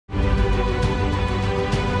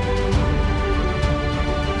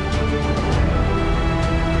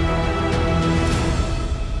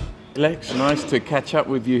Lex, nice to catch up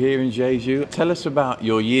with you here in Jeju. Tell us about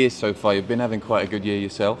your year so far. You've been having quite a good year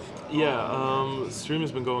yourself. Yeah, stream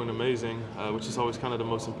has been going amazing, which is always kind of the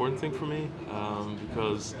most important thing for me,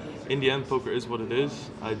 because in the end, poker is what it is.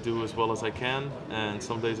 I do as well as I can, and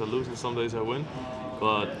some days I lose and some days I win.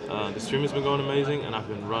 But the stream has been going amazing, and I've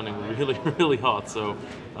been running really, really hot. So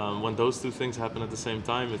when those two things happen at the same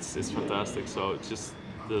time, it's fantastic. So it's just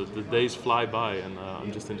the days fly by, and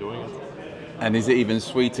I'm just enjoying it. And is it even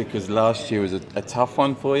sweeter because last year was a tough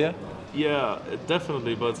one for you? Yeah,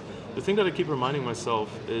 definitely. But the thing that I keep reminding myself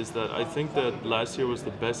is that I think that last year was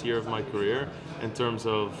the best year of my career in terms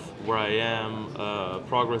of where I am,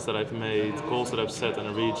 progress that I've made, goals that I've set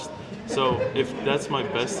and reached. So if that's my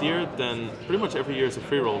best year, then pretty much every year is a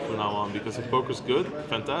free roll from now on, because if poker's good,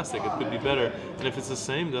 fantastic, it could be better. And if it's the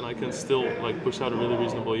same, then I can still like push out a really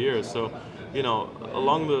reasonable year. So, you know,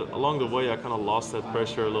 along the way, I kind of lost that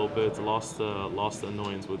pressure a little bit, lost the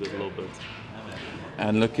annoyance with it a little bit.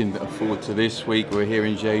 And looking forward to this week, we're here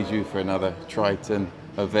in Jeju for another Triton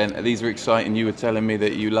event. These are exciting. You were telling me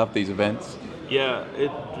that you love these events. Yeah,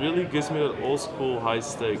 it really gives me that old school high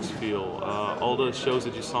stakes feel. All the shows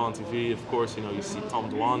that you saw on TV, of course, you know, you see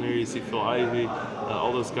Tom Dwan here, you see Phil Ivey,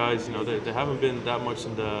 all those guys, you know, they haven't been that much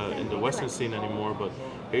in the Western scene anymore, but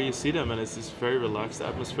here you see them, and it's this very relaxed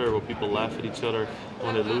atmosphere where people laugh at each other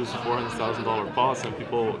when they lose $400,000 pots, and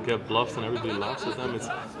people get bluffed and everybody laughs at them.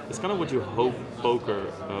 It's kind of what you hope poker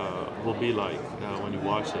will be like when you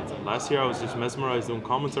watch it. And last year I was just mesmerized doing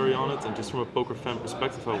commentary on it, and just from a poker fan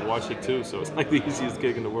perspective I watch it too, so it's like the easiest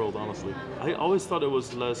gig in the world, honestly. I always thought it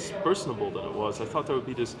was less personable than it was. I thought there would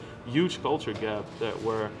be this huge culture gap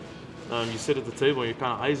where you sit at the table and you're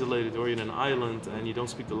kind of isolated, or you're in an island and you don't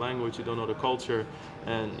speak the language, you don't know the culture,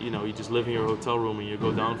 and you know, you just live in your hotel room and you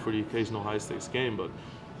go down for the occasional high stakes game. But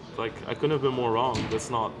like, I couldn't have been more wrong. That's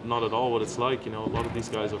not at all what it's like. You know, a lot of these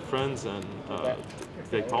guys are friends, and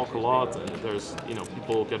they talk a lot, and there's, you know,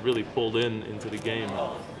 people get really pulled into the game.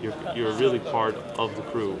 You're really part of the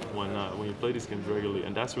crew when you play these games regularly,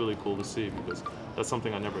 and that's really cool to see, because that's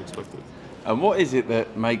something I never expected. And what is it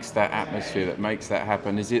that makes that atmosphere, that makes that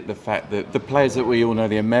happen? Is it the fact that the players that we all know,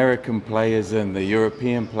 the American players and the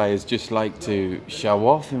European players, just like to show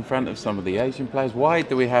off in front of some of the Asian players? Why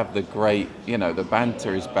do we have the great, you know, the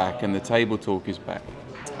banter is back and the table talk is back?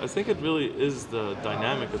 I think it really is the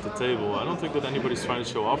dynamic at the table. I don't think that anybody's trying to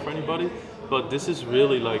show off for anybody, but this is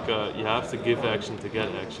really like you have to give action to get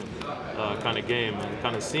action kind of game and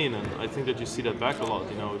kind of scene, and I think that you see that back a lot.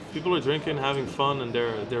 You know, if people are drinking, having fun, and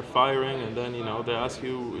they're firing, and then, you know, they ask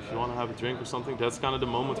you if you want to have a drink or something, that's kind of the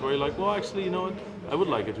moment where you're like, well, actually, you know what, I would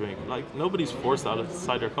like a drink. Like, nobody's forced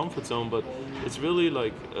outside their comfort zone, but it's really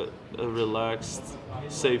like a relaxed,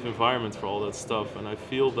 safe environment for all that stuff, and I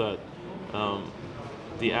feel that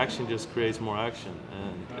the action just creates more action,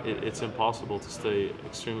 and it's impossible to stay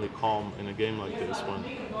extremely calm in a game like this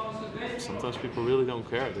when sometimes people really don't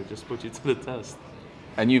care. They just put you to the test.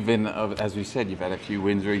 And you've been, as we said, you've had a few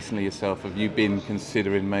wins recently yourself. Have you been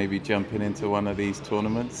considering maybe jumping into one of these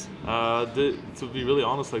tournaments? To be really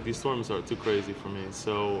honest, like, these tournaments are too crazy for me.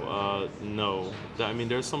 So no. I mean,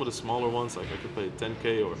 there's some of the smaller ones, like I could play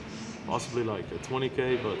 10K or possibly like a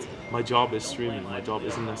 20K, but my job is streaming. My job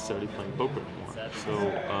isn't necessarily playing poker anymore. So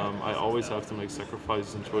I always have to make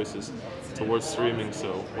sacrifices and choices towards streaming.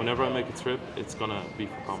 So whenever I make a trip, it's gonna be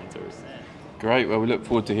for commentary. Great. Well, we look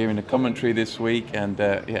forward to hearing the commentary this week, and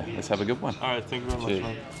yeah, let's have a good one. All right, thank you very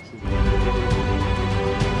much, Cheers. man.